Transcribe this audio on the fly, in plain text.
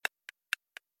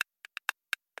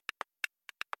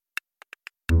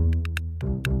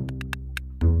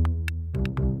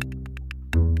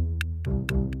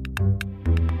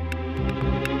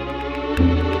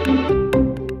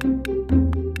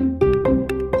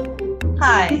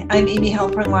Hi, I'm Amy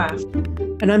Halpern-Laff.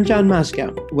 And I'm John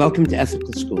Moscow. Welcome to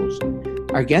Ethical Schools.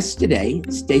 Our guests today,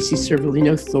 Stacy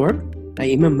Cervellino-Thorpe,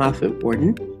 Naima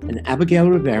Moffett-Worden, and Abigail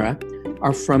Rivera,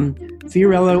 are from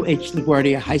Fiorello H.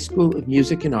 LaGuardia High School of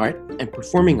Music and Art and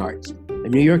Performing Arts, a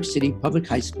New York City public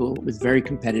high school with very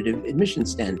competitive admission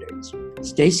standards.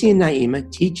 Stacy and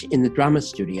Naima teach in the drama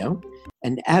studio,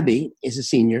 and Abby is a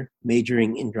senior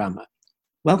majoring in drama.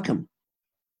 Welcome.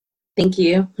 Thank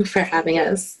you for having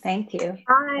us. Thank you.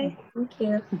 Hi. Thank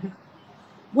you.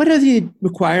 What are the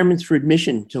requirements for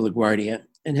admission to LaGuardia,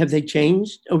 and have they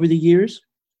changed over the years?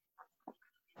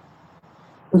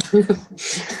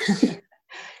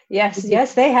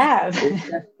 Yes, they have.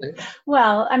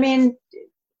 Well, I mean,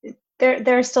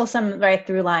 there are still some right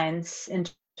through lines in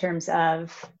terms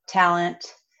of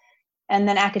talent, and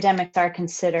then academics are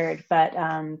considered, but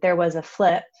there was a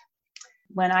flip.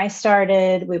 When I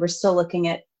started, we were still looking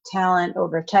at talent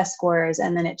over test scores,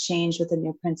 and then it changed with the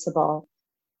new principal.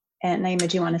 And Naima,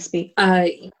 do you want to speak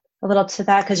a little to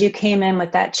that? Because you came in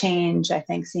with that change, I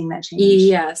think, seeing that change.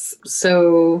 Yes.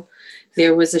 So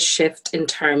there was a shift in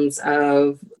terms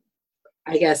of,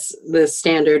 I guess, the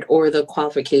standard or the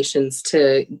qualifications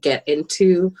to get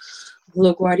into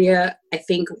LaGuardia. I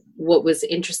think what was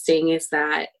interesting is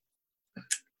that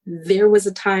there was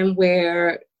a time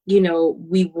where,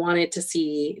 we wanted to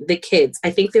see the kids.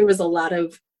 I think there was a lot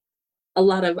of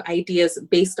ideas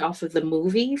based off of the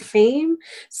movie Fame.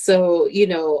 So,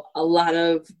 a lot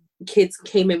of kids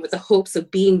came in with the hopes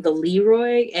of being the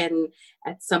Leroy, and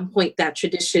at some point that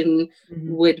tradition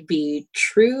would be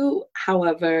true.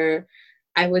 However,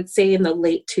 I would say in the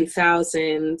late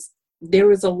 2000s, there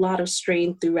was a lot of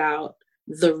strain throughout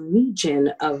the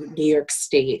region of New York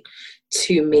State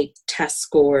to make test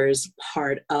scores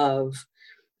part of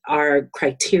our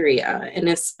criteria, and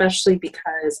especially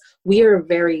because we are a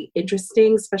very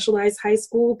interesting specialized high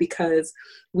school because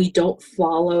we don't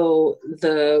follow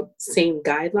the same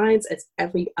guidelines as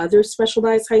every other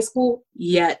specialized high school,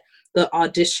 yet the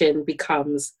audition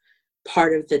becomes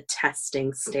part of the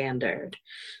testing standard.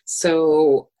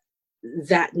 So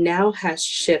that now has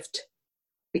shifted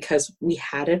because we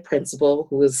had a principal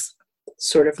who was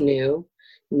sort of new.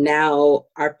 Now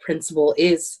our principal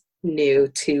is new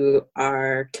to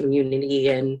our community,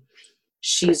 and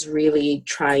she's really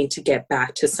trying to get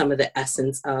back to some of the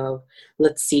essence of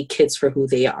let's see kids for who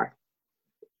they are.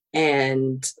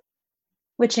 And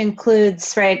which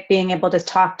includes, right, being able to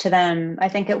talk to them. I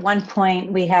think at one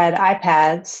point we had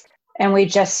iPads and we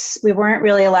weren't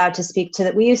really allowed to speak to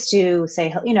them. We used to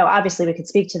say, obviously we could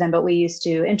speak to them, but we used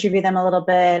to interview them a little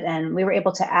bit, and we were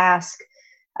able to ask,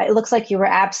 it looks like you were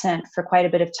absent for quite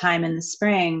a bit of time in the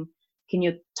spring. Can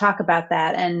you talk about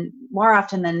that? And more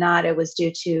often than not, it was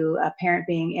due to a parent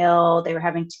being ill. They were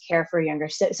having to care for a younger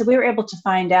student. So we were able to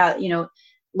find out,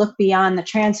 look beyond the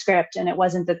transcript. And it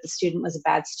wasn't that the student was a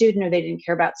bad student or they didn't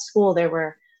care about school. There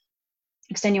were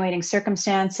extenuating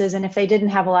circumstances. And if they didn't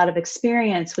have a lot of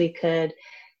experience, we could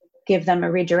give them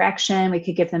a redirection. We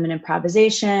could give them an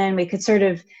improvisation. We could sort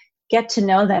of get to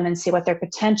know them and see what their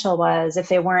potential was if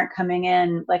they weren't coming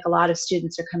in like a lot of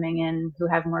students are coming in who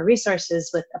have more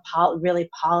resources with a really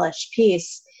polished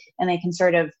piece, and they can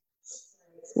sort of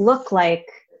look like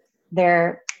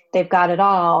they've got it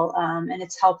all. And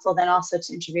it's helpful then also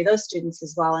to interview those students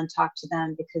as well and talk to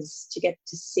them, because to get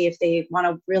to see if they want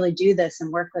to really do this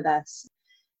and work with us.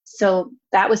 So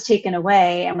that was taken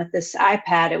away. And with this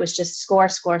iPad, it was just score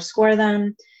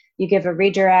them. You give a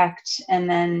redirect, and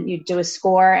then you do a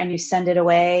score and you send it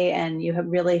away, and you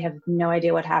really have no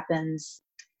idea what happens.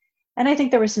 And I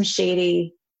think there were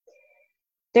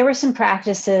some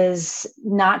practices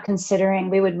not considering,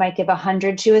 we might give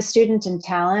 100 to a student in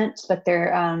talent, but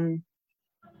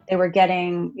they were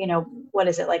getting, what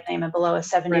is it, like Naima, below a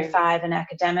 75 right. in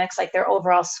academics, like their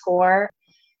overall score.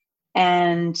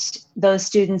 And those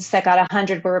students that got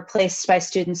 100 were replaced by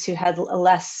students who had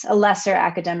a lesser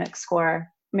academic score.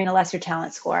 A lesser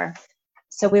talent score.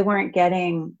 So we weren't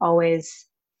getting always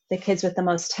the kids with the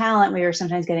most talent. We were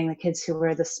sometimes getting the kids who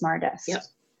were the smartest. Yep.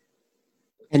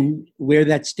 And where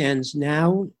that stands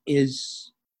now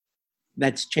is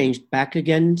that's changed back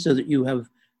again so that you have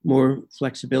more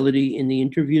flexibility in the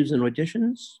interviews and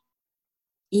auditions?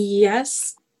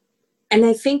 Yes. And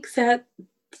I think that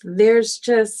there's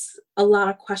just a lot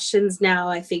of questions now.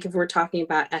 I think if we're talking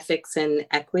about ethics and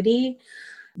equity,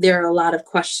 there are a lot of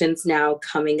questions now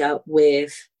coming up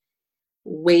with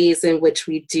ways in which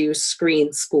we do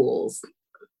screen schools.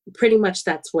 Pretty much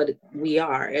that's what we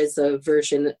are, as a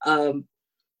version of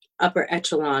upper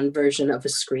echelon version of a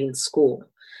screen school.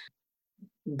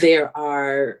 There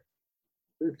are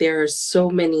so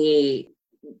many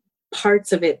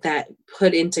parts of it that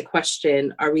put into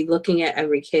question, are we looking at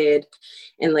every kid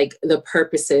and like the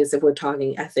purposes, if we're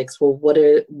talking ethics, well,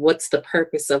 what's the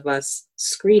purpose of us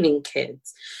screening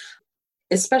kids,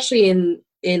 especially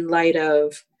in light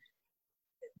of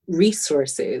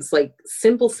resources, like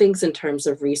simple things in terms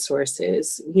of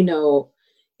resources. You know,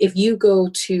 if you go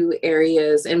to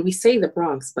areas, and we say the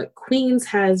Bronx, but Queens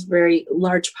has very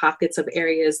large pockets of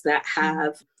areas that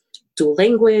have dual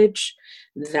language,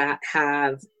 that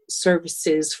have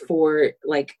services for,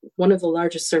 like, one of the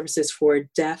largest services for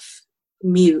deaf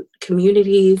mute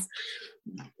communities.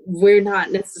 We're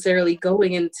not necessarily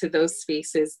going into those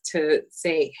spaces to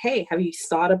say, hey, have you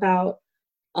thought about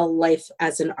a life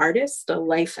as an artist, a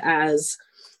life as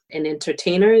an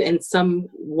entertainer? And some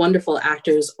wonderful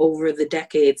actors over the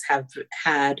decades have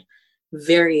had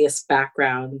various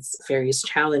backgrounds, various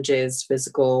challenges,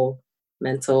 physical,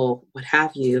 mental, what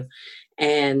have you.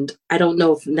 And I don't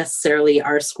know if necessarily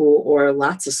our school or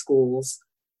lots of schools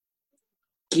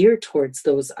gear towards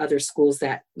those other schools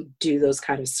that do those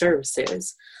kind of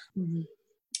services. Mm-hmm.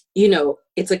 You know,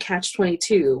 it's a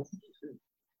catch-22.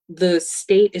 The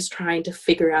state is trying to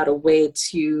figure out a way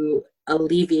to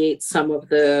alleviate some of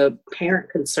the parent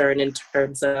concern in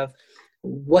terms of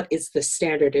what is the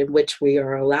standard in which we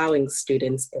are allowing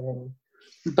students in.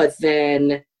 But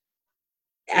then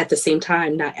at the same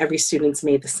time, not every student's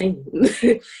made the same.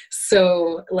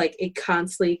 So like it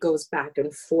constantly goes back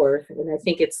and forth. And I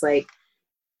think it's like,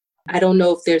 I don't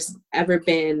know if there's ever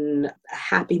been a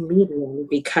happy medium,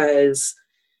 because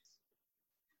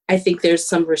I think there's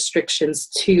some restrictions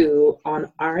too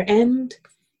on our end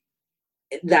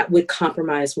that would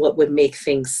compromise what would make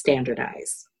things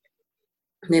standardized.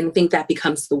 And then I think that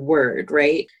becomes the word,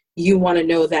 right? You want to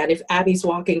know that if Abby's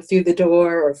walking through the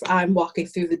door or if I'm walking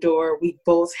through the door, we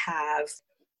both have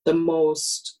the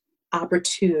most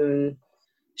opportune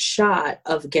shot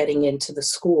of getting into the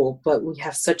school, but we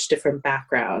have such different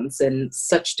backgrounds and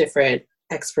such different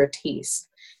expertise.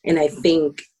 And I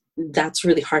think that's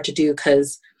really hard to do,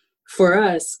 because for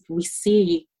us, we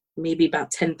see maybe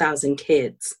about 10,000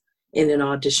 kids in an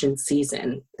audition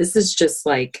season. This is just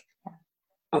like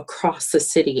across the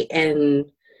city. And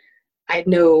I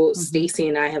know Stacey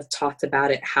and I have talked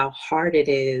about it, how hard it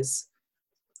is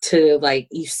to, like,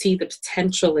 you see the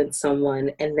potential in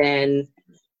someone and then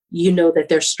you know that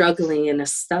they're struggling in a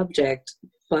subject,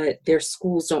 but their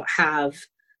schools don't have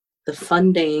the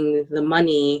funding, the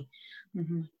money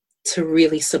to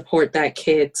really support that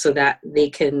kid so that they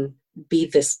can be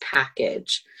this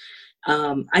package.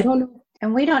 I don't know.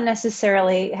 And we don't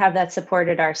necessarily have that support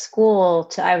at our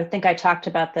school. I would think I talked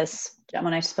about this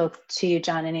when I spoke to you,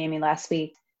 John and Amy, last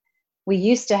week. We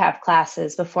used to have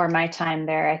classes before my time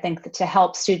there, I think, to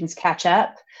help students catch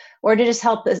up, or to just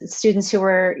help the students who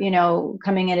were, you know,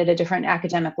 coming in at a different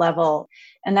academic level.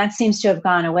 And that seems to have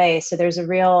gone away. So there's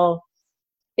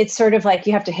it's sort of like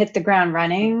you have to hit the ground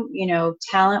running, you know,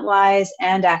 talent-wise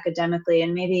and academically.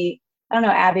 And maybe, I don't know,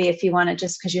 Abby, if you want to,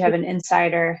 just because you have an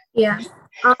insider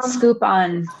scoop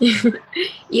on.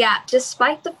 Yeah,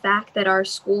 despite the fact that our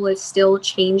school is still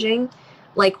changing,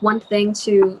 like, one thing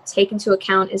to take into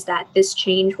account is that this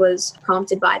change was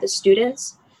prompted by the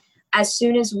students. As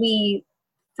soon as we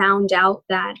found out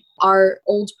that our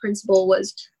old principal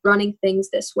was running things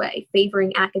this way,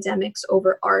 favoring academics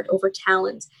over art, over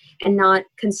talent, and not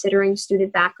considering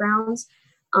student backgrounds,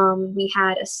 we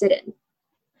had a sit-in.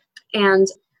 And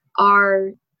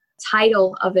our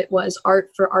title of it was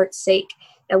Art for Art's Sake,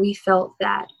 that we felt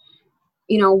that,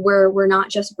 you know, we're not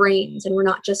just brains and we're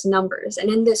not just numbers. And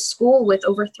in this school with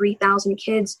over 3,000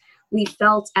 kids, we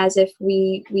felt as if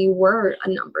we were a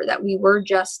number, that we were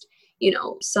just, you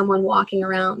know, someone walking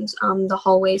around the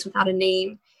hallways without a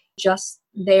name, just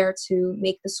there to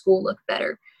make the school look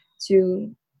better,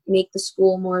 to make the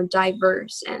school more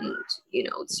diverse, and, you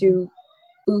know, to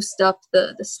boost up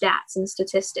the stats and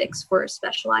statistics for a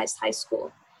specialized high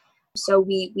school. So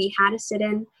we had a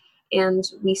sit-in, and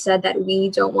we said that we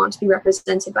don't want to be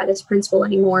represented by this principal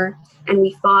anymore. And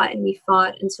we fought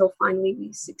until finally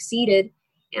we succeeded.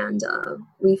 And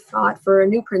we fought for a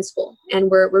new principal. And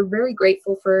we're very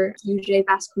grateful for UJ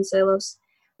Vasconcelos.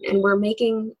 And we're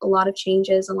making a lot of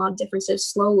changes, a lot of differences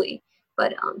slowly,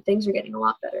 but things are getting a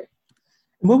lot better.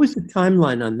 What was the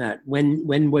timeline on that?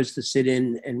 When was the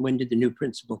sit-in, and when did the new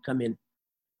principal come in?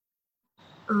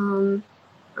 I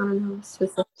don't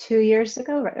know. 2 years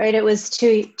ago, right? It was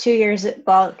two years,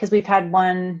 well, because we've had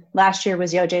one, last year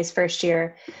was Yoje's first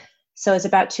year. So it's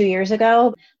about 2 years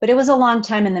ago, but it was a long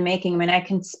time in the making. I mean, I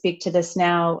can speak to this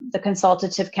now. The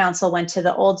consultative council went to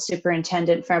the old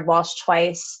superintendent, Fred Walsh,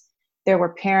 twice. There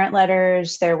were parent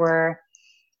letters, there were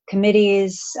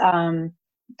committees.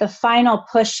 the final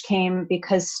push came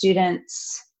because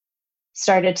students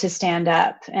started to stand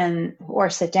up or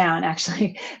sit down,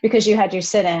 actually, because you had your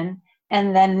sit-in.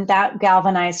 And then that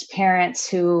galvanized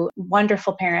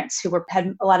wonderful parents who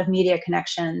had a lot of media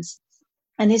connections.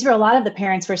 And a lot of the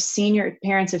parents were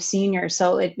parents of seniors.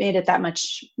 So it made it that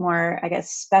much more, I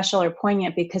guess, special or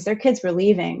poignant because their kids were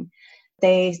leaving.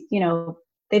 They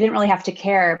didn't really have to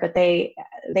care, but they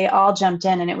all jumped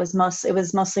in, and it was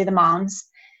mostly the moms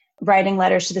writing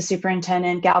letters to the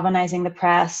superintendent, galvanizing the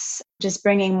press, just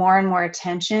bringing more and more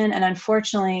attention. And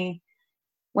unfortunately,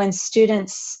 when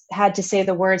students had to say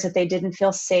the words that they didn't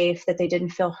feel safe, that they didn't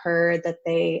feel heard, that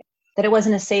it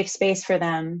wasn't a safe space for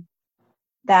them,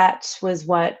 that was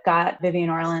what got Vivian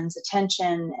Orland's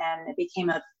attention, and it became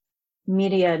a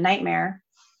media nightmare.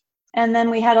 And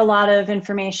then we had a lot of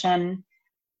information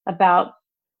about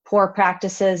poor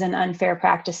practices and unfair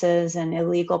practices and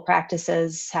illegal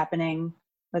practices happening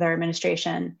with our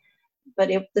administration. But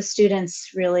the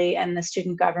students really, and the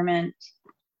student government,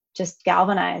 just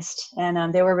galvanized,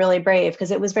 and they were really brave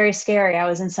because it was very scary. I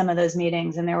was in some of those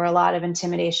meetings, and there were a lot of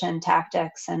intimidation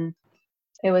tactics, and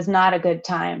it was not a good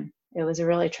time. It was a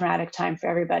really traumatic time for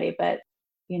everybody. But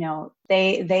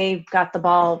they got the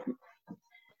ball.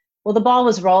 Well, the ball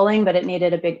was rolling, but it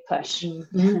needed a big push.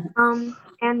 Mm-hmm.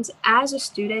 And as a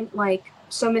student,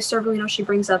 so Ms. Servolino, she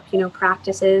brings up,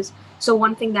 practices. So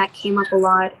one thing that came up a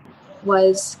lot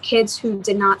was kids who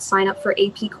did not sign up for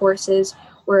AP courses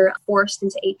were forced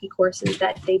into AP courses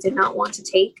that they did not want to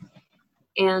take.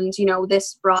 And,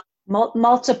 this brought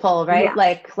multiple, right? Yeah.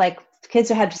 Like kids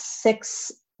who had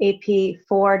 6 AP,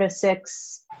 4 to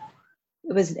 6.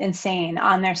 It was insane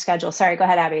on their schedule. Sorry, go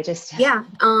ahead, Abby. Yeah.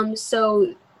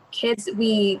 So kids,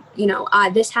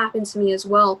 this happened to me as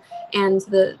well. And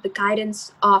the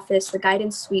guidance office, the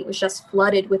guidance suite was just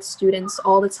flooded with students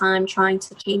all the time trying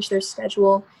to change their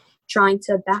schedule, trying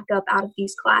to back up out of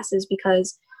these classes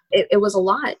because it was a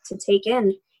lot to take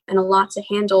in and a lot to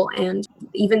handle. And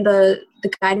even the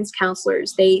guidance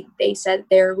counselors, they said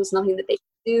there was nothing that they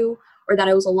could do, or that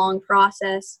it was a long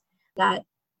process, that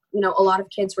a lot of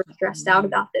kids were stressed out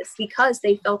about this because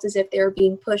they felt as if they were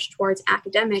being pushed towards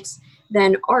academics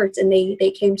than art, and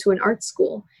they came to an art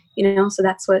school, so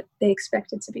that's what they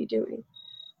expected to be doing.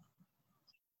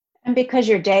 And because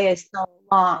your day is so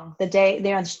long, the day,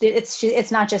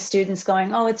 it's not just students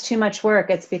going, oh, it's too much work.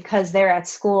 It's because they're at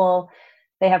school,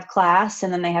 they have class,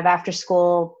 and then they have after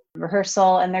school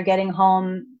rehearsal, and they're getting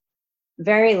home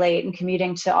very late and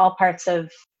commuting to all parts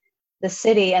of the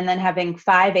city, and then having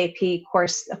a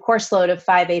course load of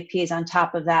 5 APs on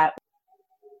top of that.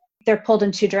 They're pulled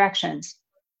in 2 directions.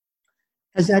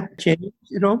 Has that changed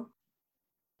at all?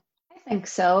 I think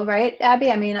so, right,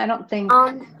 Abby? I mean, I don't think,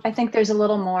 I think there's a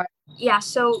little more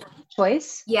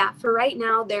choice. Yeah, for right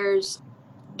now, there's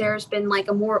been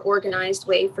a more organized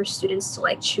way for students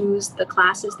to choose the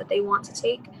classes that they want to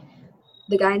take.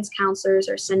 The guidance counselors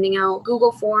are sending out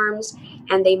Google forms,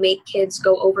 and they make kids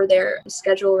go over their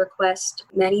schedule request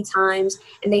many times,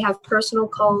 and they have personal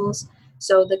calls.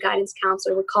 So the guidance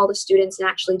counselor would call the students and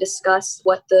actually discuss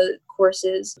what the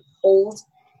courses hold.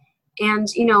 And,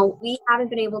 we haven't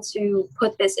been able to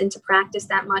put this into practice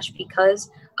that much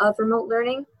because of remote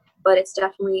learning, but it's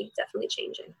definitely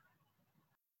changing.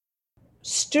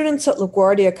 Students at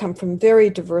LaGuardia come from very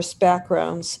diverse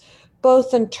backgrounds,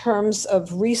 both in terms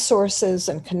of resources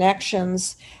and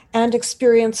connections and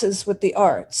experiences with the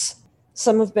arts.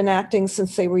 Some have been acting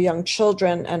since they were young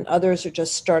children, and others are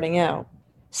just starting out.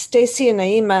 Stacy and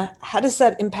Naima, how does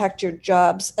that impact your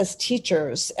jobs as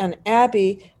teachers? And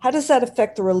Abby, how does that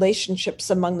affect the relationships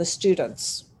among the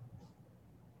students?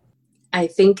 I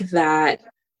think that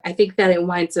it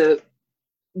winds up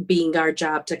being our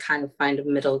job to kind of find a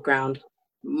middle ground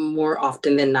more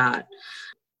often than not.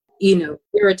 There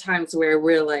are times where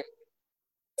we're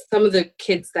some of the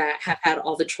kids that have had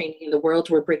all the training in the world,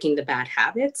 we're breaking the bad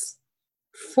habits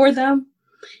for them.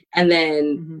 And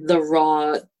then the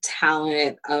raw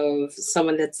talent of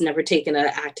someone that's never taken an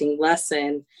acting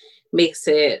lesson makes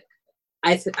it,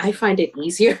 I find it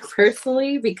easier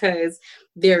personally because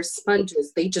they're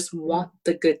sponges. They just want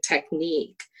the good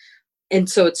technique. And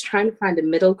so it's trying to find a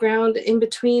middle ground in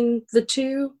between the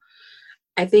two.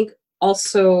 I think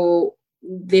also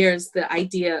there's the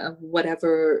idea of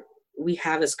whatever we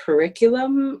have as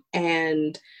curriculum,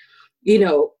 and,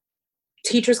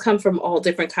 teachers come from all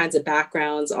different kinds of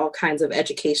backgrounds, all kinds of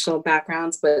educational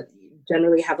backgrounds, but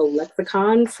generally have a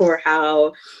lexicon for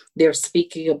how they're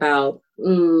speaking about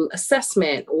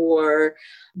assessment, or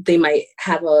they might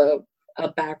have a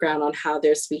background on how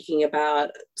they're speaking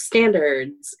about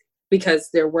standards because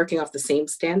they're working off the same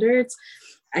standards.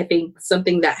 I think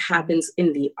something that happens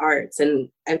in the arts, and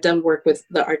I've done work with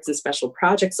the Arts and Special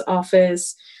Projects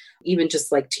Office, even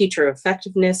just like teacher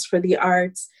effectiveness for the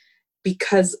arts,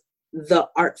 because the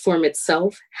art form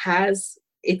itself has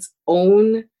its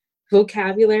own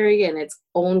vocabulary and its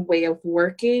own way of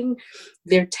working.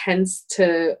 There tends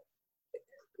to,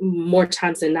 more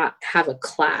times than not, have a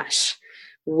clash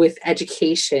with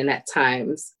education at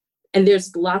times. And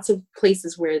there's lots of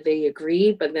places where they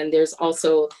agree, but then there's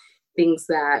also things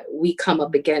that we come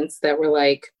up against that we're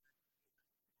like,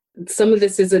 some of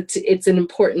this is it's an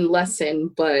important lesson,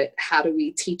 but how do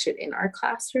we teach it in our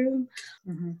classroom?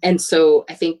 Mm-hmm. And so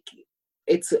I think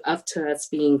it's up to us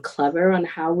being clever on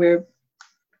how we're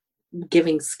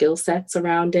giving skill sets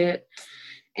around it.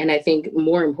 And I think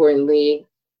more importantly,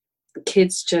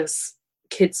 kids just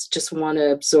want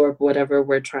to absorb whatever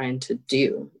we're trying to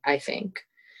do, I think,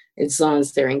 as long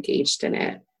as they're engaged in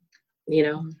it, you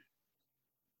know?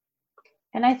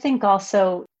 And I think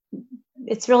also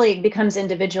it's really becomes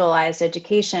individualized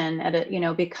education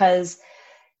because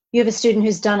you have a student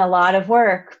who's done a lot of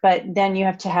work, but then you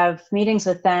have to have meetings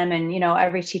with them. And,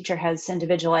 every teacher has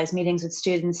individualized meetings with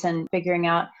students and figuring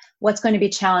out what's going to be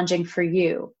challenging for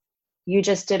you. You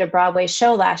just did a Broadway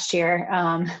show last year.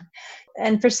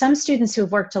 And for some students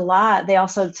who've worked a lot,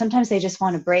 sometimes they just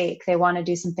want a break. They want to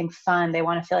do something fun. They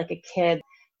want to feel like a kid.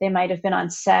 They might have been on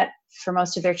set for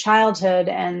most of their childhood,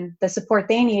 and the support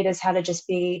they need is how to just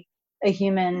be a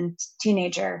human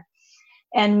teenager.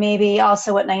 And maybe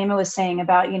also what Naima was saying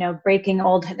about, breaking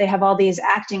they have all these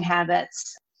acting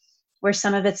habits where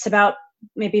some of it's about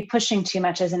maybe pushing too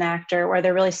much as an actor, or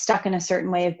they're really stuck in a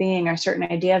certain way of being or a certain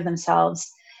idea of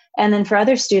themselves. And then for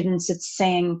other students, it's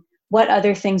saying, what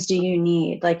other things do you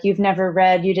need? Like you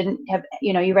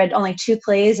read only 2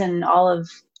 plays in all of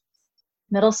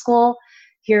middle school.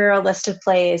 Here are a list of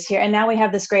plays here. And now we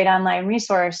have this great online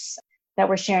resource that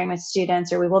we're sharing with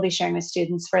students, or we will be sharing with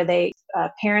students, where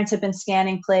parents have been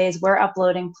scanning plays, we're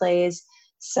uploading plays.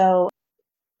 So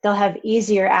they'll have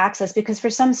easier access, because for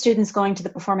some students going to the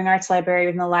Performing Arts Library or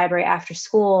in the library after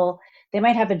school, they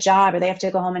might have a job, or they have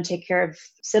to go home and take care of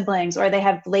siblings, or they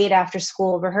have late after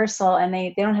school rehearsal and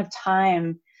they don't have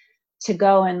time to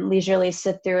go and leisurely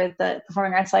sit through at the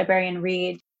Performing Arts Library and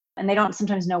read, and they don't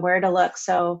sometimes know where to look.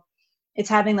 So it's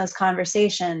having those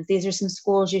conversations. These are some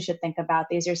schools you should think about.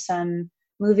 These are some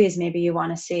movies maybe you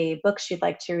want to see, books you'd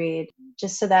like to read,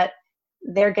 just so that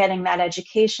they're getting that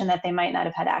education that they might not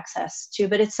have had access to.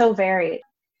 But it's so varied.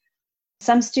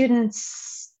 Some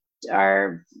students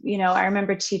are, I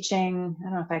remember teaching, I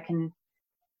don't know if I can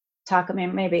talk,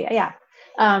 maybe, yeah.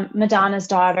 Madonna's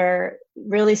daughter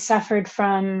really suffered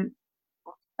from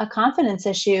a confidence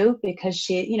issue because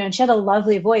she had a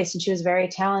lovely voice and she was very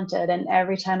talented. And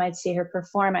every time I'd see her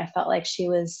perform, I felt like she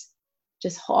was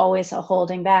just always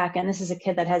holding back. And this is a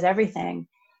kid that has everything.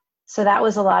 So that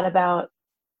was a lot about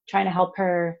trying to help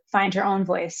her find her own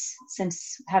voice,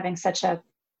 since having such a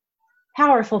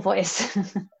powerful voice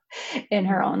in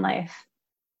her own life.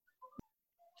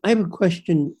 I have a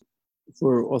question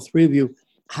for all three of you.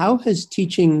 How has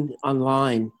teaching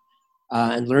online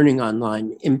and learning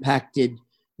online impacted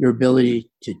your ability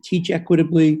to teach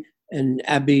equitably? And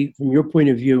Abby, from your point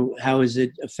of view, how has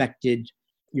it affected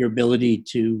your ability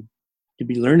to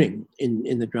be learning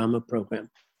in the drama program?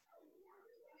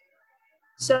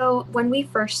 So when we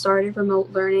first started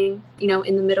remote learning,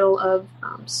 in the middle of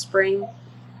spring,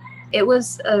 it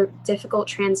was a difficult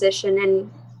transition,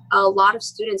 and a lot of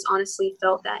students honestly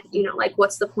felt that,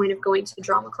 what's the point of going to a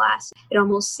drama class? It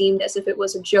almost seemed as if it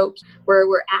was a joke where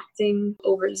we're acting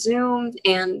over Zoom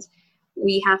and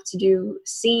we have to do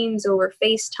scenes over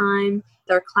FaceTime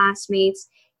with our classmates,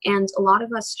 and a lot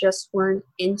of us just weren't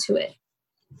into it.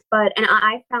 And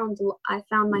I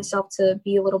found myself to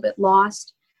be a little bit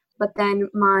lost. But then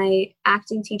my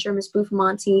acting teacher, Ms.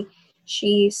 Buffamonte,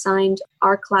 she signed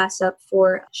our class up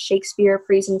for Shakespeare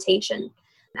presentation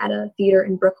at a theater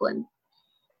in Brooklyn.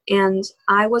 And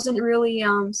I wasn't really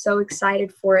so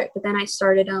excited for it, but then I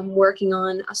started working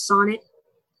on a sonnet,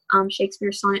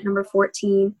 Shakespeare sonnet number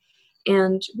 14,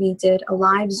 and we did a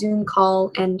live Zoom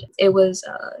call, and it was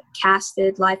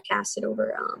live casted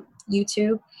over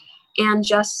YouTube, and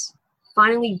just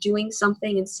finally doing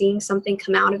something and seeing something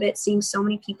come out of it, seeing so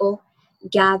many people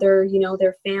gather,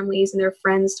 their families and their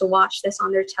friends to watch this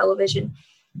on their television,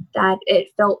 that it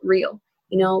felt real,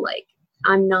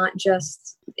 I'm not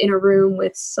just in a room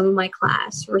with some of my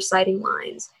class reciting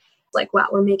lines. Like, wow,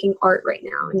 we're making art right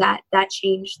now. And that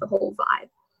changed the whole vibe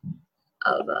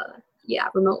of,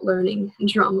 remote learning and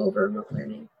drama over remote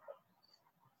learning.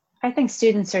 I think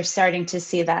students are starting to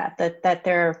see that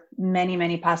there are many,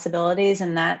 many possibilities,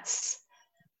 and that's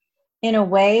in a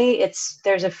way,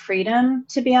 there's a freedom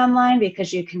to be online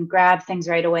because you can grab things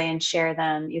right away and share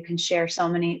them. You can share so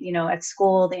many, at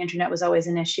school, the internet was always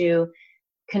an issue.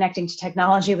 Connecting to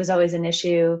technology was always an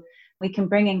issue. We can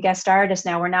bring in guest artists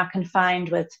now. We're not confined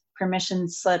with permission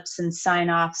slips and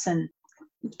sign-offs and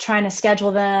trying to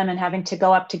schedule them and having to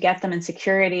go up to get them in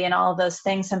security and all of those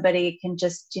things. Somebody can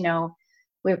just,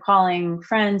 we're calling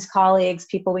friends, colleagues,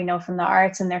 people we know from the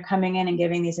arts, and they're coming in and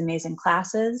giving these amazing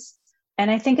classes. And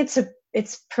I think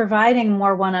it's providing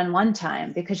more one-on-one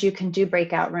time because you can do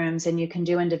breakout rooms and you can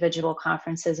do individual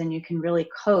conferences and you can really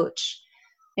coach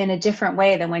in a different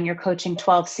way than when you're coaching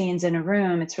 12 scenes in a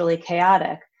room. It's really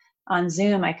chaotic. On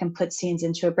Zoom, I can put scenes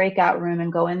into a breakout room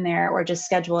and go in there, or just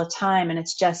schedule a time and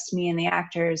it's just me and the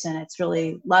actors, and it's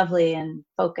really lovely and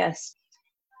focused.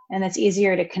 And it's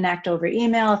easier to connect over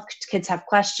email if kids have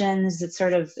questions.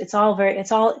 It's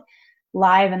all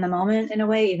live in the moment in a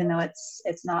way, even though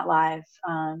it's not live.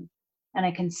 And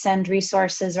I can send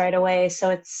resources right away. So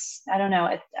I don't know.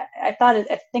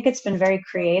 I think it's been very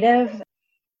creative,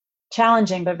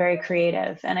 challenging, but very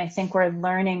creative. And I think we're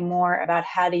learning more about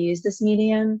how to use this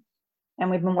medium. And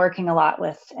we've been working a lot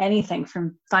with anything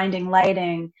from finding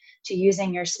lighting to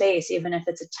using your space, even if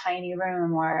it's a tiny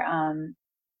room, or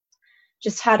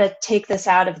just how to take this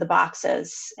out of the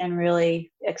boxes and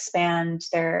really expand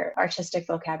their artistic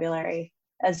vocabulary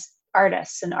as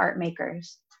artists and art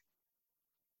makers.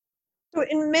 So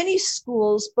in many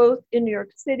schools, both in New York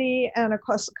City and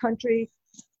across the country,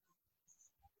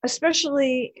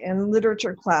 especially in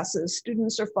literature classes,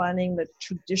 students are finding the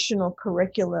traditional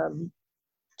curriculum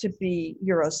to be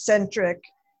Eurocentric,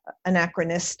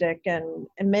 anachronistic, and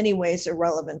in many ways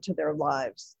irrelevant to their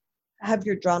lives. Have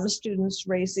your drama students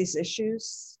raised these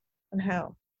issues, and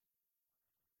how?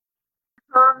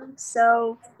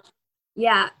 So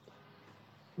yeah,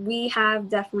 we have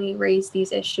definitely raised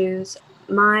these issues.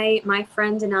 My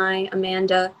friend and I,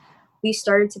 Amanda, we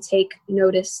started to take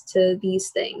notice to these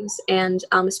things, and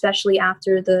especially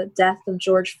after the death of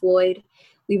George Floyd,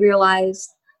 we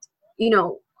realized,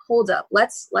 hold up,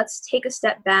 let's take a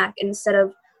step back. Instead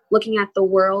of looking at the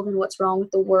world and what's wrong with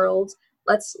the world,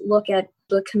 let's look at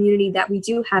the community that we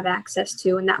do have access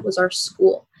to, and that was our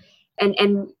school.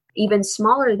 And even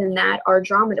smaller than that, our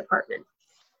drama department.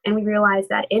 And we realized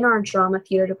that in our drama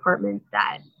theater department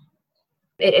that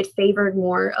it favored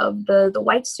more of the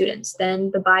white students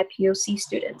than the BIPOC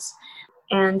students.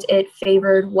 And it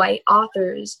favored white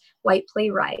authors, white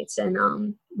playwrights,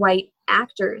 and white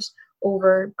actors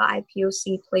over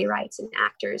BIPOC playwrights and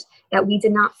actors that we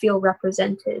did not feel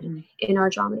represented in our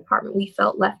drama department. We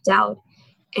felt left out.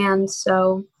 And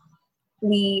so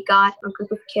we got a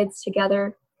group of kids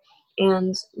together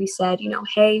and we said,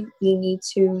 hey, we need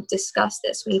to discuss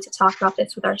this. We need to talk about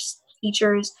this with our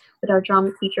teachers, with our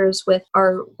drama teachers, with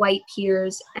our white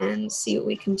peers, and see what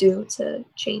we can do to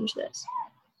change this.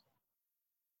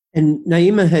 And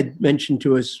Naima had mentioned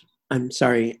to us,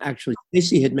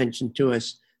 Stacey had mentioned to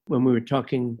us when we were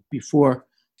talking before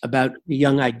about the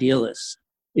young idealists.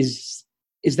 Is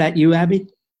that you, Abby?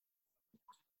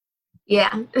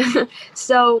 Yeah.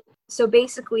 So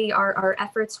basically our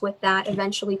efforts with that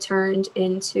eventually turned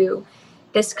into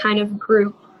this kind of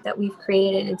group that we've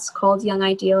created. It's called Young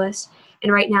Idealists.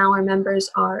 And right now our members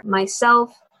are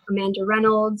myself, Amanda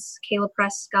Reynolds, Kayla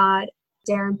Prescott,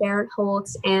 Darren Barrett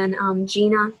Holtz, and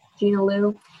Gina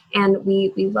Liu. And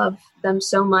we love them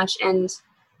so much. And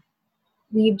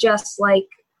we've just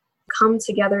come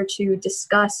together to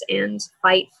discuss and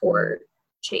fight for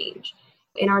change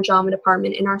in our drama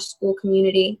department, in our school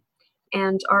community.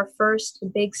 And our first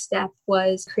big step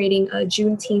was creating a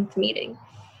Juneteenth meeting.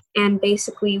 And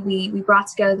basically we brought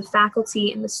together the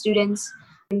faculty and the students,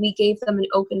 and we gave them an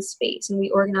open space. And we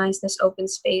organized this open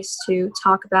space to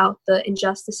talk about the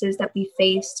injustices that we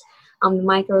faced, the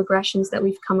microaggressions that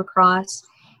we've come across,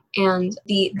 and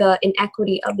the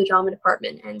inequity of the drama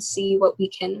department, and see what we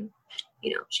can,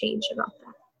 change about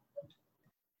that.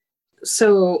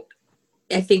 So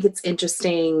I think it's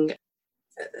interesting.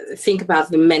 Think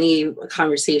about the many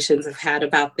conversations I've had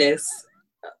about this,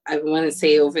 I want to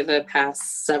say over the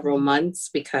past several months,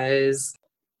 because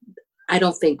I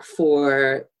don't think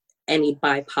for any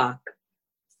BIPOC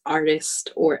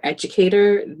artist or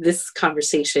educator, this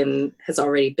conversation has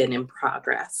already been in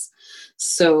progress.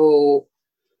 So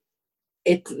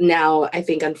it's now, I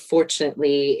think,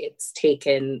 unfortunately, it's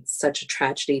taken such a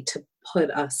tragedy to put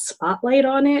a spotlight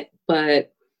on it,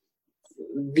 but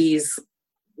these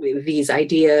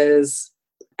ideas,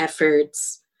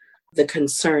 efforts, the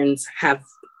concerns have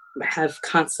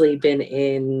constantly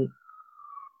been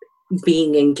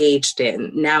being engaged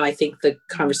in. Now I think the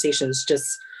conversation's just,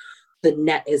 the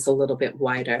net is a little bit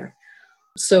wider.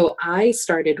 So I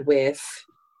started with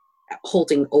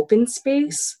holding open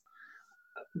space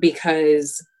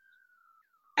because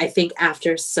I think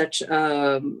after such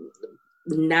a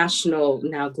national,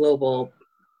 now global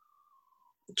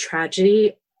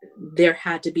tragedy, there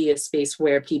had to be a space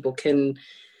where people can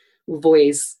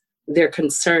voice their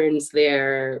concerns,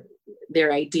 their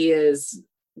ideas,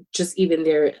 just even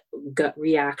their gut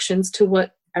reactions to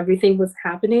what everything was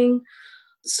happening.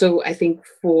 So I think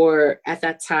at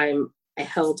that time, I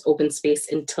held open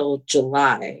space until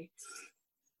July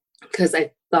because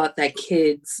I thought that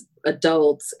kids,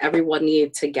 adults, everyone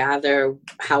needed to gather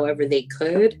however they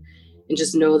could and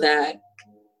just know that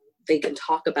they can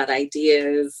talk about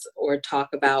ideas or talk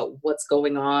about what's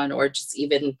going on or just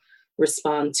even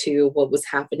respond to what was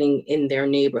happening in their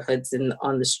neighborhoods and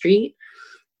on the street.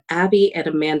 Abby and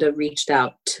Amanda reached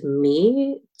out to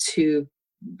me to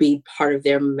be part of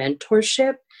their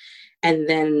mentorship. And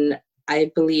then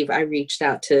I believe I reached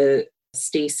out to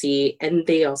Stacy, and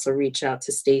they also reached out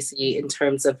to Stacy in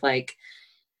terms of like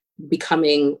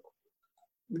becoming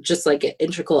just like an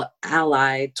integral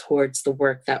ally towards the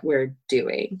work that we're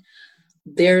doing.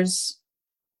 There's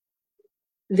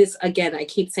this, again, I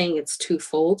keep saying it's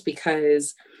twofold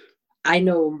because I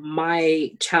know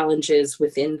my challenges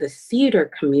within the theater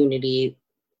community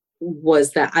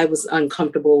was that I was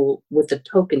uncomfortable with the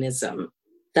tokenism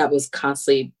that was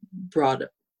constantly brought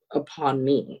upon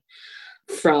me,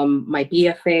 from my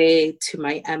BFA to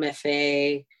my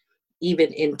MFA,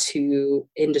 even into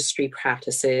industry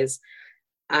practices.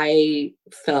 I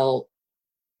felt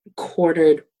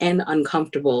cornered and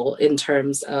uncomfortable in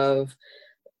terms of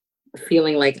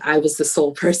feeling like I was the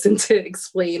sole person to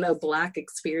explain a Black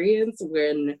experience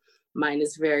when mine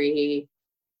is very,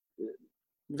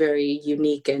 very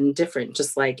unique and different,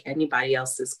 just like anybody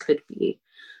else's could be.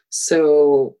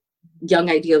 So Young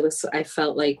Idealists, I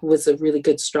felt like, was a really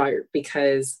good start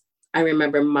because I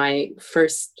remember not my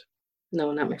first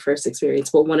experience,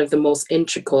 but one of the most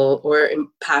integral or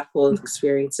impactful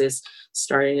experiences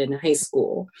started in high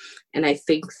school. And I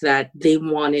think that they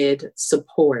wanted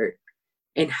support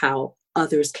in how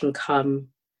others can come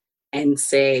and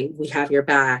say, we have your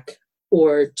back,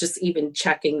 or just even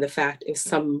checking the fact if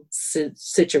some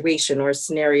situation or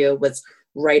scenario was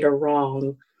right or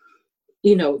wrong.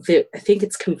 I think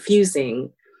it's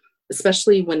confusing,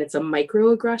 especially when it's a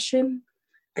microaggression.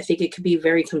 I think it could be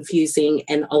very confusing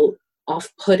and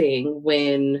off-putting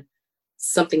when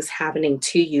something's happening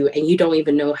to you and you don't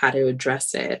even know how to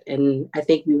address it. And I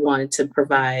think we wanted to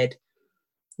provide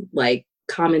like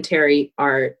commentary,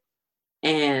 art,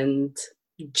 and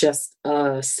just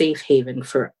a safe haven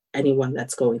for anyone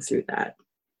that's going through that.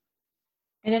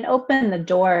 And it opened the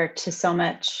door to so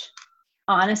much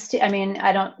honesty. I mean,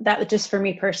 that was just for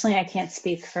me personally, I can't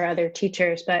speak for other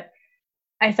teachers, but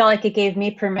I felt like it gave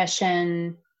me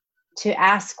permission to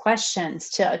ask questions,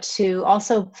 to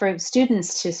also for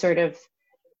students to sort of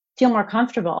feel more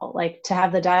comfortable, like to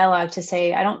have the dialogue to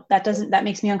say, that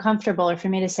makes me uncomfortable, or for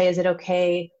me to say, is it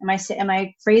okay? Am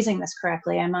I phrasing this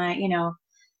correctly? Am I,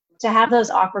 to have those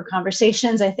awkward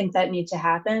conversations, I think that need to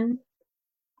happen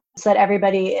so that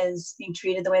everybody is being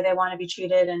treated the way they want to be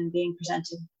treated and being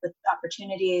presented with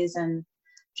opportunities, and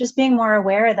just being more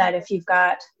aware that if you've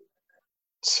got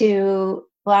 2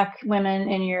 Black women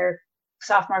in your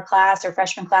sophomore class or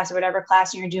freshman class or whatever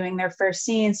class, and you're doing their first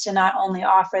scenes, to not only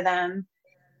offer them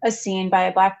a scene by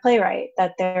a Black playwright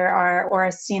or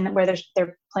a scene where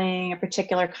they're playing a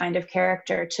particular kind of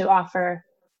character, to offer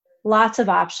lots of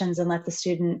options and let the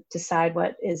student decide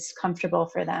what is comfortable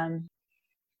for them.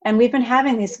 And we've been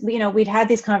having these, we'd had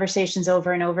these conversations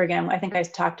over and over again. I think I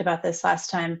talked about this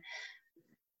last time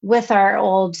with our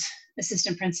old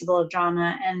assistant principal of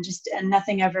drama, and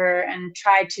nothing ever, and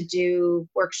tried to do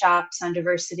workshops on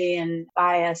diversity and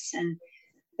bias, and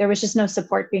there was just no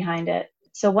support behind it.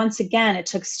 So once again, it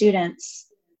took students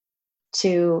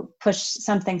to push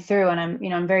something through, and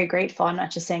I'm very grateful. I'm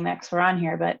not just saying that because we're on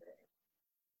here, but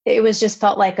it was just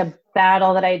felt like a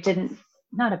battle that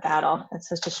not a battle, that's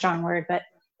such a strong word, but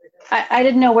I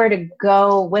didn't know where to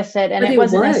go with it. And it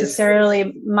wasn't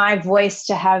necessarily my voice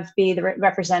to be the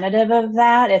representative of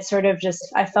that. It's sort of just,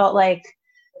 I felt like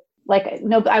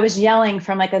no, I was yelling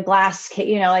from like a glass,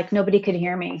 like nobody could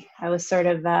hear me. I was sort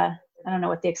of, I don't know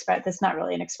what that's not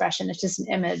really an expression. It's just an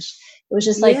image. It was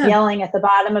just like yelling at the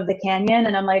bottom of the canyon,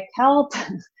 and I'm like, help.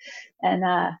 And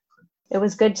it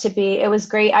was it was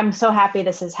great. I'm so happy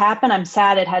this has happened. I'm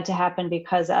sad it had to happen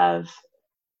because of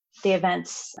the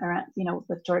events around,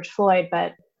 with George Floyd,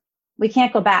 but we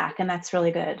can't go back. And that's really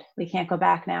good. We can't go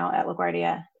back now at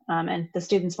LaGuardia. And the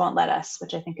students won't let us,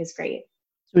 which I think is great.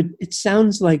 So it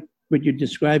sounds like what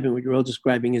you're all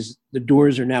describing is the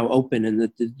doors are now open and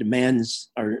that the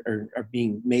demands are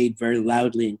being made very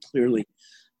loudly and clearly.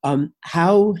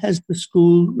 How has the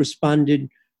school responded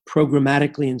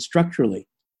programmatically and structurally,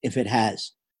 if it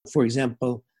has? For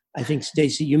example, I think,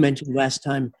 Stacy, you mentioned last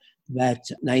time that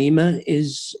Naima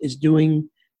is doing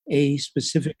a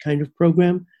specific kind of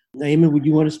program. Naima, would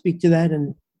you want to speak to that?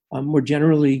 And more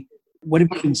generally, what have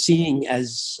you been seeing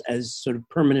as sort of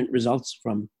permanent results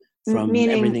from Meaning,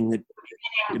 everything that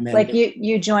demanded? Like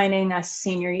you joining us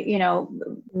senior,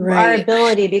 Right. Our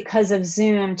ability because of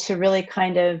Zoom to really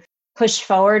kind of push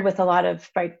forward with a lot of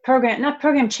not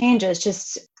program changes,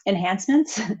 just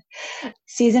enhancements,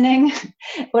 seasoning,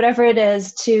 whatever it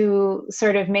is, to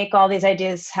sort of make all these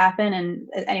ideas happen. And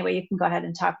anyway, you can go ahead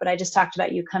and talk, but I just talked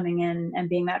about you coming in and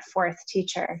being that fourth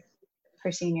teacher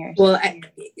for seniors. Well,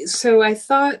 so I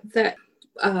thought that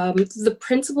the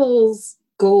principal's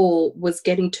goal was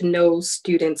getting to know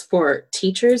students. For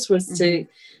teachers was to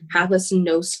have us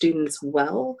know students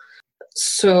well.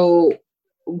 So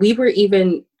we were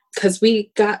even, because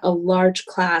we got a large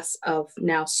class of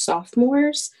now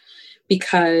sophomores,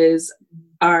 because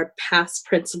our past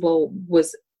principal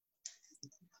was,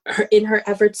 in her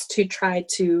efforts to try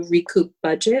to recoup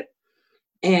budget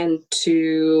and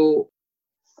to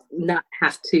not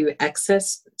have to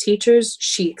excess teachers,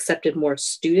 she accepted more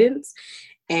students.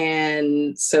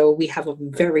 And so we have a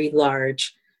very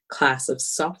large class of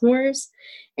sophomores,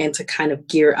 and to kind of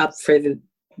gear up for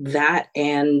that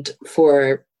and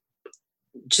for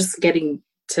just getting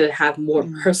to have more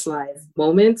personalized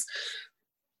moments.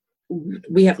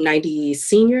 We have 90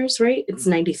 seniors, right? It's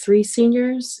 93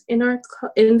 seniors in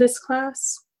this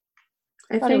class.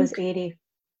 I thought think it was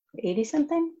 80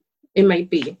 something. It might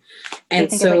be. And I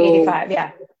think so it's like 85,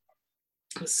 yeah.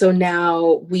 So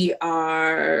now we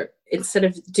are, instead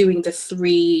of doing the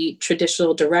 3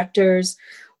 traditional directors,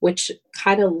 which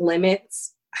kind of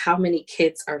limits how many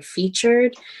kids are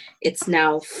featured, it's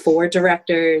now 4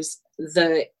 directors.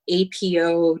 The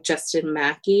APO, Justin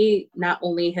Mackey, not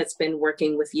only has been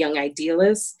working with Young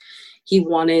Idealists, he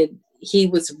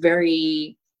was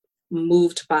very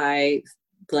moved by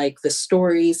like the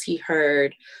stories he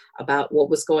heard about what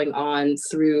was going on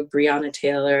through Breonna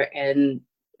Taylor and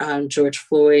George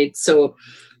Floyd. So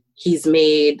he's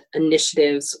made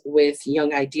initiatives with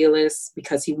Young Idealists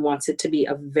because he wants it to be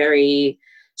a very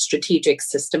strategic,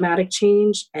 systematic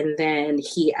change. And then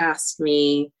he asked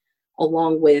me,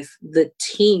 along with the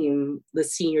team, the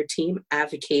senior team,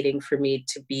 advocating for me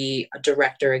to be a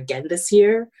director again this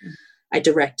year. I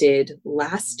directed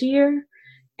last year,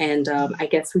 and I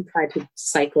guess we tried to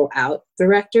cycle out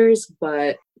directors,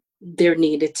 but there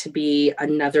needed to be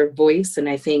another voice. And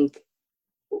I think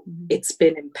it's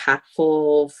been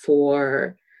impactful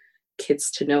for kids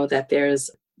to know that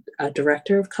there's a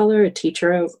director of color, a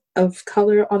teacher of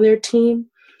color on their team.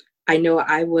 I know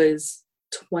I was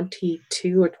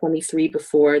 22 or 23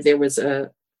 before there was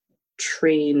a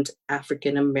trained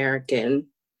African-American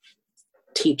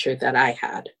teacher that I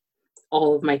had.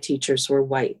 All of my teachers were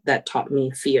white that taught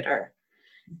me theater.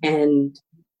 And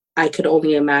I could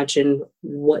only imagine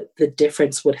what the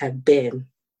difference would have been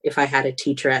if I had a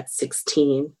teacher at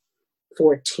 16,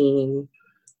 14,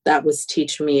 that was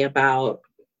teaching me about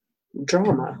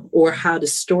drama or how to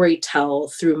story tell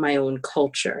through my own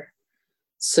culture.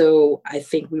 So I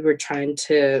think we were trying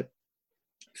to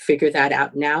figure that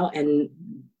out now. And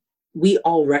we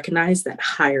all recognize that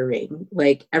hiring,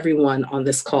 like everyone on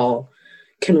this call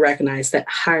can recognize that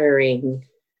hiring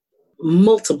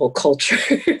multiple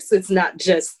cultures, it's not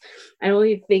just, I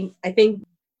think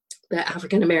the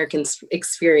African-American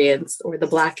experience or the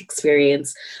Black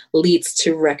experience leads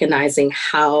to recognizing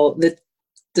how the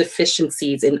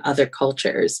deficiencies in other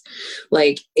cultures,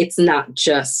 like it's not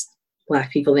just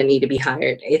Black people that need to be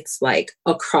hired. It's like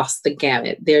across the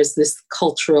gamut. There's this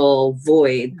cultural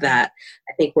void that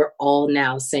I think we're all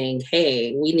now saying,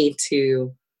 hey, we need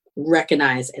to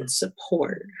recognize and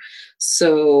support.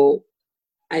 So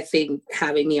I think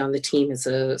having me on the team is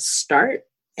a start,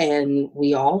 and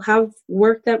we all have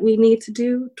work that we need to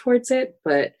do towards it.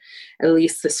 But at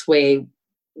least this way,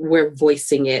 we're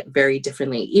voicing it very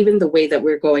differently. Even the way that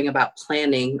we're going about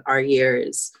planning our year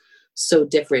is so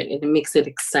different, and it makes it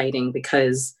exciting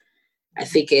because I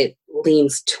think it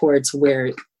leans towards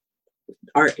where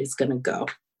art is going to go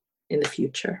in the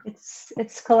future.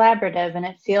 It's collaborative, and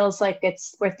it feels like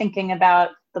we're thinking about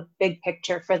the big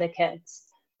picture for the kids.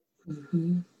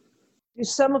 Mm-hmm. Do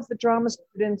some of the drama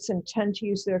students intend to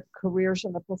use their careers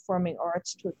in the performing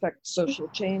arts to affect social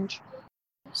change?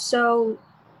 So,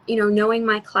 knowing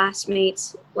my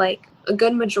classmates, like a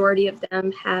good majority of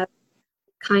them have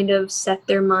kind of set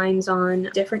their minds on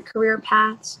different career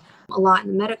paths. a lot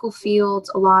in the medical field,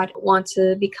 a lot want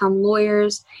to become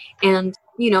lawyers, and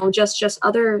just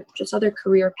other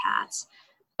career paths.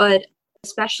 But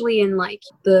especially in like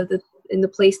the in the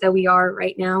place that we are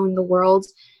right now in the world,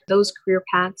 those career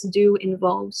paths do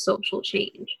involve social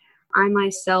change. I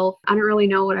myself, I don't really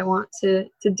know what I want to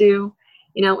do,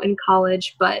 in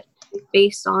college, but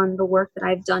based on the work that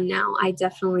I've done now, I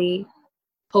definitely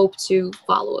hope to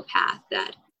follow a path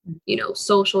that,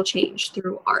 social change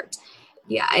through art.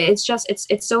 Yeah,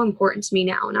 it's so important to me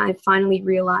now, and I've finally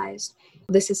realized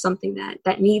this is something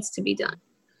that needs to be done.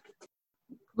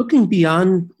 Looking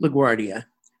beyond LaGuardia,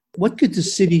 what could the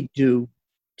city do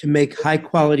to make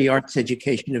high-quality arts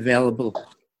education available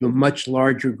to a much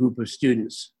larger group of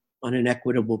students on an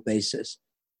equitable basis?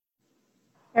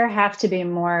 There have to be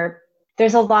more.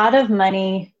 There's a lot of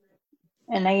money,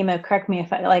 and Naima, correct me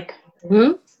if I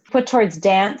put towards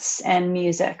dance and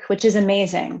music, which is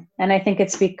amazing. And I think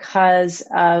it's because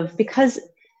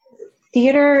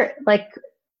theater,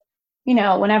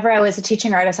 whenever I was a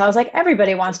teaching artist, I was like,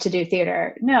 everybody wants to do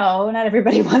theater. No, not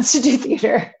everybody wants to do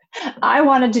theater. I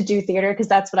wanted to do theater because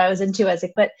that's what I was into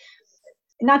but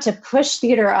not to push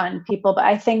theater on people, but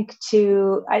I think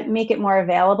to make it more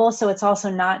available. So it's also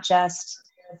not just,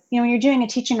 when you're doing a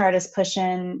teaching artist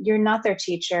push-in, you're not their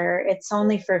teacher. It's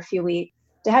only for a few weeks.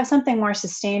 To have something more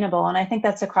sustainable. And I think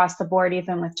that's across the board,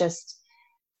 even with just,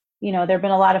 there have been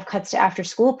a lot of cuts to after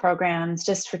school programs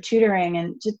just for tutoring,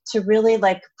 and to really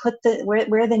put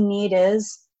where the need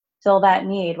is, fill that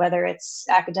need, whether it's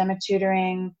academic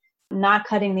tutoring, not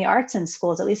cutting the arts in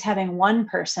schools, at least having one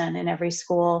person in every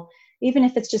school, even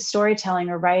if it's just storytelling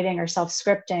or writing or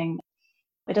self-scripting.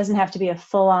 It doesn't have to be a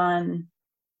full-on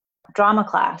drama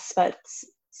class, but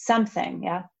something.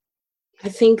 Yeah. I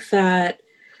think that,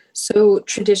 so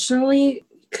traditionally,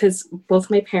 because both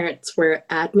my parents were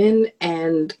admin,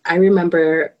 and I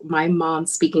remember my mom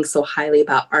speaking so highly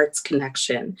about Arts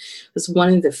Connection. It was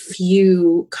one of the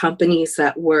few companies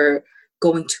that were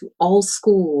going to all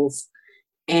schools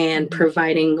and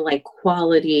providing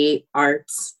quality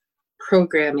arts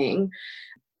programming.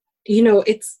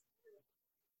 It's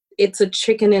a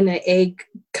chicken and an egg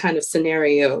kind of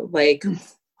scenario.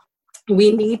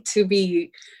 We need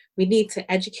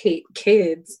to educate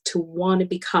kids to want to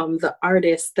become the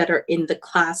artists that are in the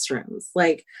classrooms.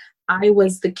 I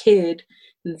was the kid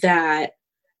that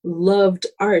loved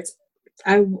arts.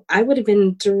 I would have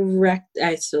been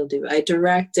I still do. I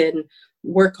direct and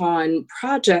work on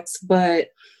projects, but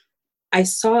I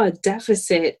saw a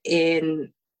deficit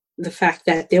in the fact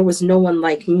that there was no one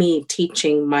like me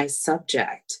teaching my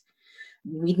subject.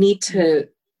 We need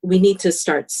to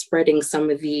start spreading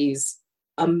some of these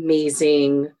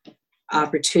amazing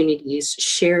opportunities,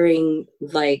 sharing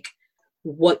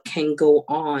what can go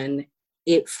on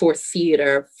for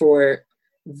theater, for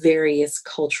various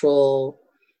cultural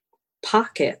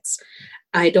pockets.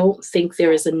 I don't think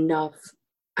there's enough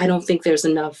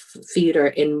theater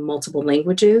in multiple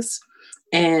languages.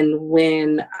 And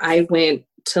when I went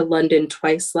to London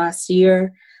twice last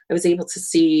year, I was able to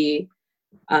see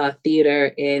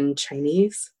theater in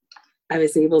Chinese. I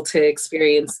was able to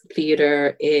experience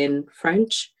theater in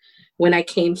French. When I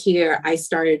came here, I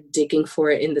started digging for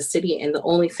it in the city, and the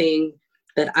only thing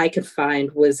that I could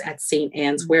find was at St.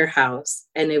 Anne's Warehouse,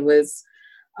 and it was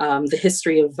The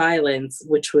History of Violence,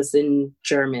 which was in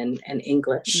German and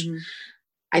English. Mm-hmm.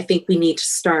 I think we need to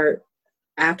start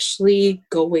actually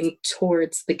going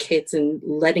towards the kids and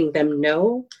letting them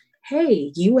know,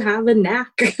 hey, you have a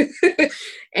knack.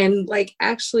 And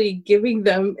actually giving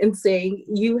them and saying,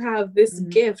 you have this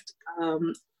gift.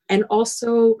 And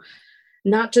also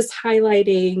not just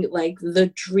highlighting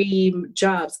the dream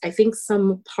jobs. I think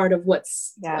some part of what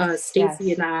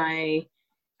Stacey and I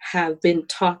have been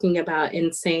talking about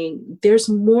and saying, there's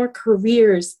more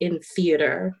careers in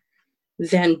theater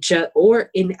than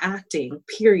or in acting,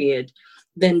 period,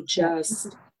 than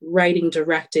just writing,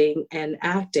 directing, and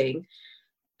acting.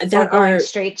 That going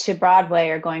straight to Broadway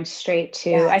or going straight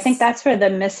to, yes. I think that's where the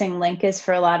missing link is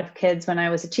for a lot of kids. When I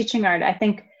was a teaching art, I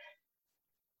think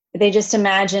they just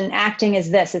imagine acting is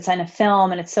this, it's in a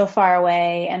film and it's so far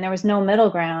away, and there was no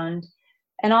middle ground.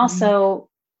 And also,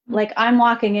 I'm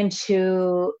walking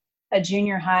into a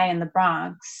junior high in the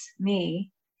Bronx, and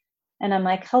I'm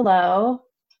like, hello,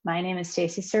 my name is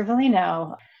Stacey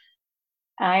Cervellino.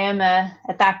 I am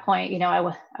at that point,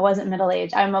 I wasn't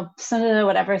middle-aged. I'm a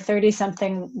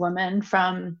 30-something woman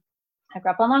I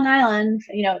grew up on Long Island.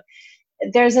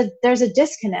 There's a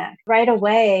disconnect right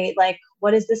away.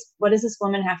 What does this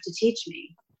woman have to teach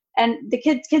me? And the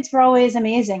kids were always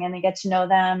amazing, and they get to know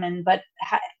them. But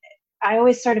I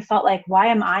always sort of felt why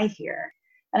am I here?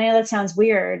 And I know that sounds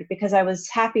weird because I was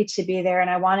happy to be there and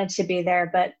I wanted to be there,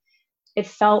 but it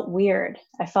felt weird.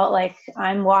 I felt like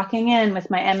I'm walking in with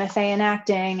my MFA in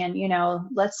acting and,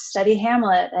 let's study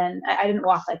Hamlet. And I didn't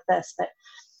walk like this, but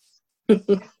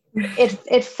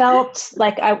it felt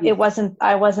like I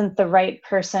wasn't the right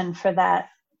person for that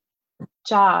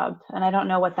job. And I don't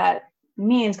know what that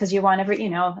means, because you want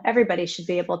everybody should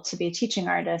be able to be teaching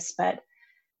artists, but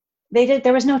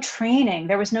there was no training.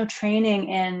 There was no training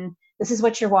in, this is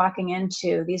what you're walking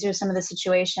into. These are some of the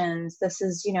situations. This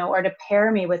is, or to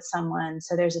pair me with someone.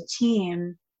 So there's a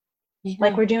team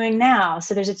like we're doing now.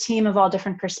 So there's a team of all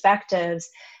different perspectives,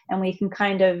 and we can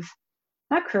kind of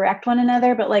not correct one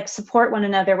another, but like support one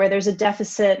another. Where there's a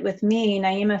deficit with me,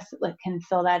 Naima can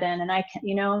fill that in, and I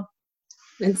can,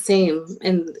 And same.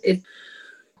 And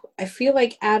I feel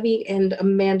like Abby and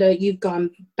Amanda, you've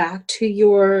gone back to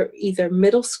your either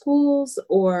middle schools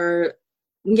or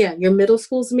your middle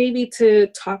schools maybe to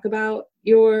talk about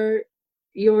your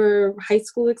high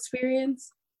school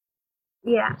experience.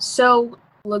 Yeah, so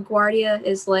LaGuardia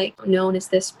is known as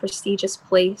this prestigious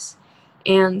place,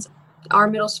 and our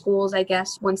middle schools, I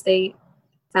guess, once they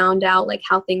found out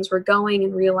how things were going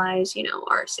and realized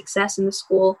our success in the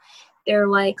school, they're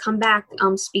come back,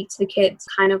 speak to the kids,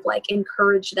 kind of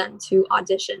encourage them to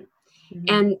audition. Mm-hmm.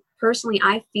 And personally,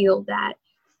 I feel that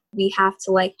we have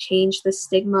to change the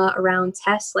stigma around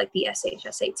tests like the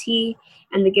SHSAT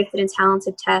and the gifted and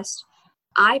talented test.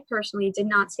 I personally did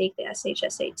not take the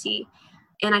SHSAT,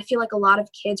 and I feel like a lot of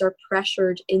kids are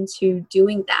pressured into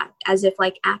doing that as if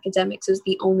academics is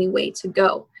the only way to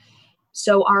go.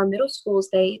 So our middle schools,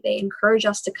 they encourage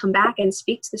us to come back and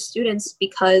speak to the students,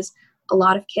 because a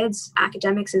lot of kids,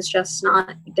 academics is just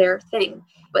not their thing,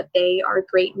 but they are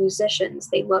great musicians.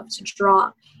 They love to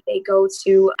draw. They go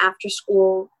to the after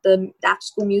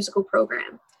school musical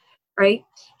program, right?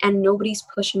 And nobody's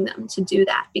pushing them to do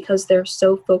that because they're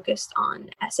so focused on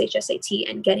SHSAT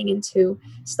and getting into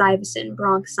Stuyvesant,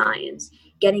 Bronx Science,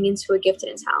 getting into a gifted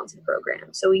and talented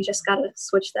program. So we just got to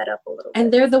switch that up a little bit.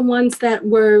 And they're the ones that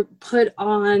were put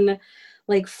on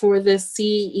for the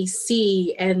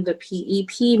CEC and the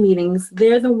PEP meetings,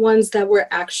 they're the ones that were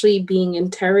actually being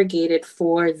interrogated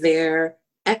for their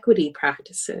equity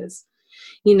practices.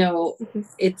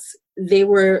 They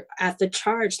were at the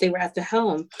charge, they were at the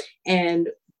helm, and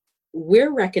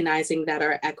we're recognizing that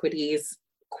our equity is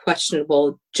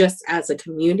questionable just as a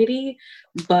community,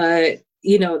 but,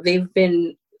 they've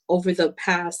been over the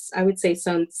past, I would say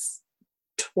since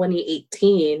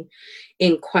 2018,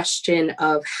 in question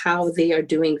of how they are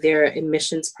doing their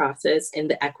admissions process and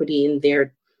the equity in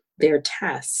their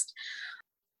test.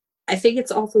 I think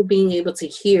it's also being able to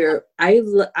hear, I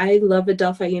love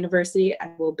Adelphi University.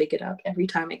 I will big it up every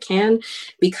time I can,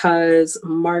 because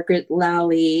Margaret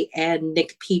Lally and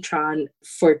Nick Petron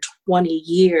for 20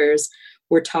 years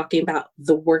were talking about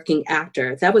the working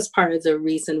actor. That was part of the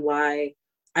reason why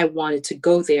I wanted to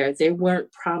go there. They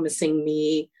weren't promising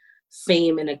me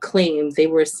fame and acclaim. They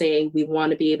were saying, we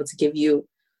want to be able to give you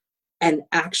an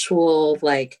actual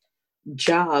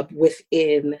job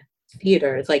within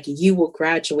theater. You will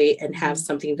graduate and have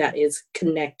something that is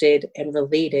connected and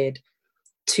related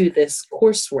to this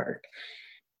coursework.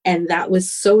 And that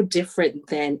was so different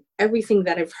than everything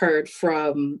that I've heard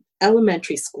from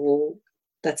elementary school.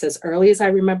 That's as early as I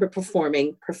remember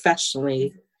performing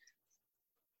professionally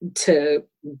to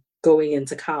going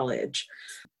into college.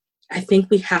 I think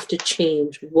we have to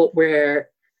change what we're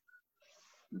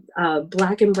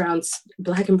Black and brown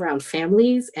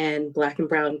families and Black and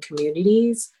brown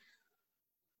communities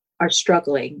are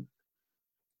struggling.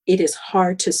 It is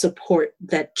hard to support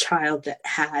that child that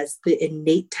has the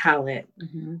innate talent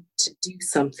to do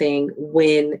something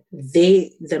when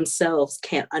they themselves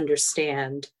can't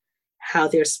understand how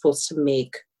they're supposed to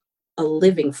make a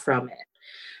living from it.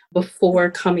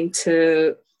 Before coming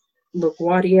to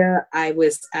LaGuardia, I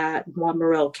was at Juan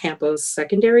Morel Campos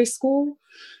Secondary School,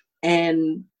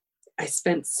 and I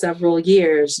spent several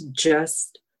years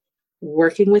just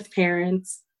working with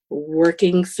parents,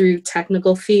 working through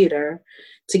technical theater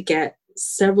to get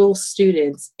several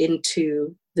students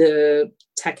into the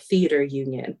Tech Theater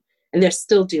Union, and they're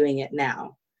still doing it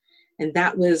now. And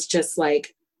that was just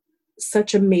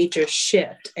such a major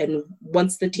shift. And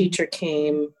once the teacher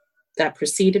came that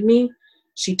preceded me,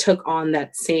 she took on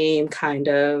that same kind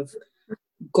of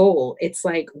goal. It's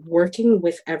working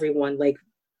with everyone.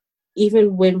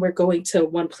 Even when we're going to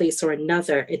one place or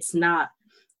another, it's not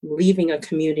leaving a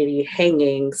community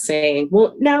hanging, saying,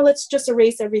 well, now let's just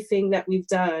erase everything that we've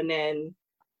done and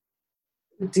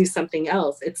do something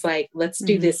else. It's let's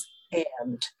do this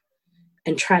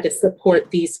and try to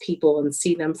support these people and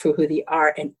see them for who they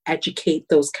are and educate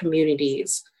those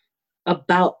communities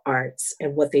about arts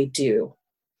and what they do.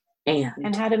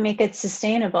 And how to make it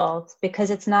sustainable, because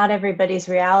it's not everybody's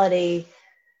reality.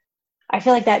 I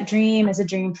feel like that dream is a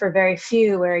dream for very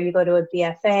few, where you go to a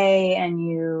BFA and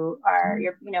you're,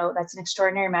 that's an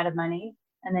extraordinary amount of money.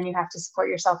 And then you have to support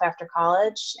yourself after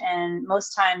college. And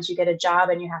most times you get a job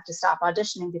and you have to stop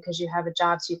auditioning because you have a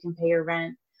job so you can pay your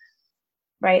rent.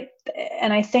 Right.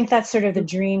 And I think that's sort of the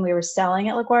dream we were selling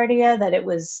at LaGuardia, that it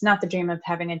was not the dream of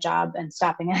having a job and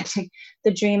stopping acting,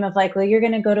 the dream of like, well, you're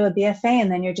going to go to a BFA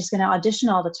and then you're just going to audition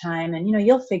all the time and,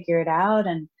 you'll figure it out.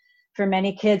 And for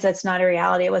many kids, that's not a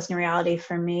reality. It wasn't a reality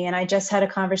for me. And I just had a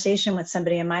conversation with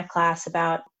somebody in my class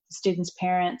about students'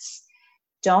 parents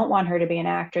don't want her to be an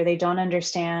actor. They don't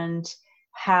understand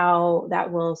how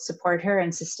that will support her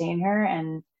and sustain her.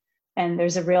 And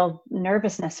there's a real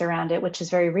nervousness around it, which is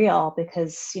very real,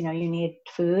 because, you need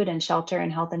food and shelter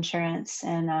and health insurance.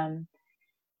 And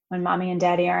when mommy and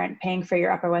daddy aren't paying for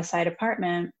your Upper West Side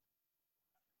apartment,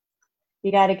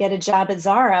 you got to get a job at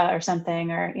Zara or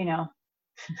something, or,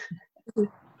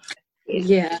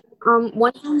 Yeah.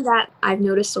 One thing that I've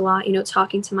noticed a lot,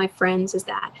 talking to my friends, is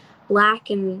that Black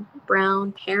and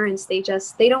brown parents, they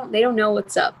don't know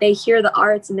what's up. They hear the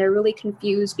arts and they're really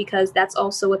confused, because that's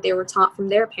also what they were taught from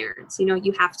their parents.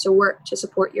 You have to work to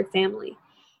support your family.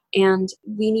 And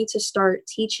we need to start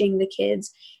teaching the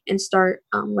kids and start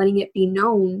letting it be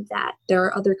known that there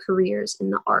are other careers in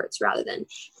the arts rather than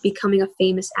becoming a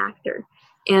famous actor.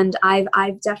 And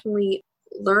I've definitely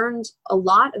learned a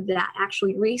lot of that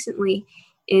actually recently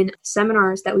in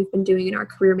seminars that we've been doing in our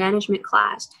career management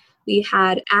class. We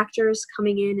had actors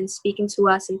coming in and speaking to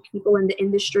us and people in the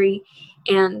industry.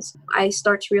 And I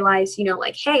start to realize,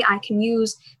 hey, I can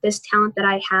use this talent that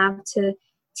I have to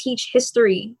teach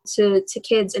history to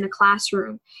kids in a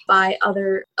classroom by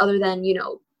other than,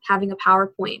 having a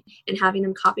PowerPoint and having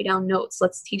them copy down notes.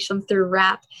 Let's teach them through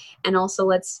rap. And also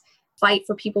let's fight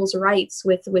for people's rights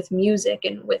with music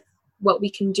and with what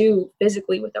we can do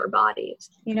physically with our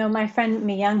bodies. My friend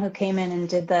Mi Young, who came in and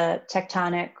did the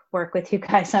Tectonic work with you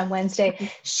guys on Wednesday,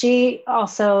 she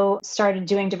also started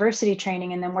doing diversity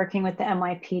training and then working with the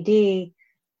NYPD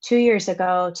 2 years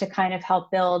ago to kind of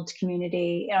help build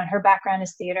community. Her background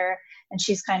is theater, and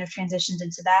she's kind of transitioned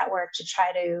into that work to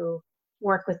try to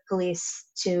work with police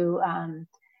to,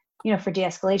 for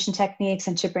de-escalation techniques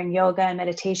and to bring yoga and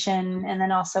meditation, and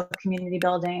then also community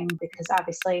building, because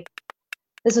obviously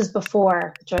this was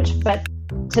before George, but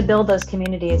to build those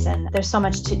communities. And there's so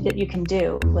much that you can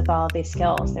do with all of these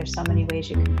skills. There's so many ways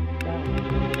you can go.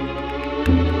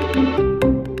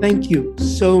 Thank you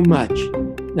so much,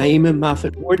 Naima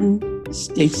Moffett-Worden,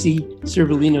 Stacy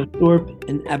Cervellino-Thorpe,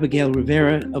 and Abigail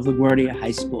Rivera of LaGuardia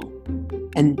High School.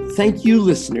 And thank you,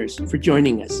 listeners, for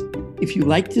joining us. If you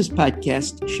like this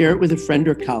podcast, share it with a friend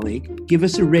or colleague. Give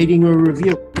us a rating or a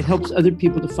review. It helps other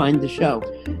people to find the show.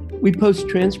 We post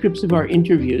transcripts of our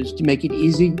interviews to make it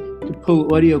easy to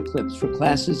pull audio clips for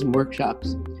classes and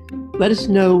workshops. Let us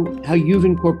know how you've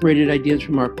incorporated ideas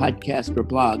from our podcast or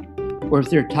blog, or if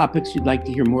there are topics you'd like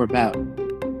to hear more about.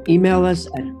 Email us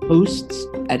at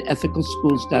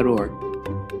hosts@ethicalschools.org.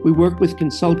 We work with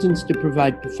consultants to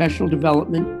provide professional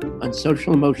development on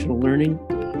social emotional learning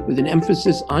with an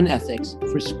emphasis on ethics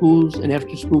for schools and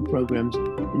after-school programs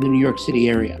in the New York City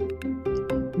area.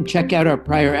 And check out our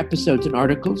prior episodes and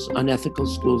articles on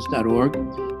ethicalschools.org.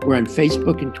 We're on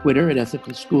Facebook and Twitter at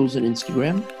Ethical Schools and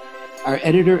Instagram. Our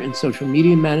editor and social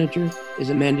media manager is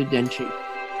Amanda Denchi.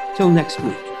 Till next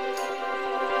week.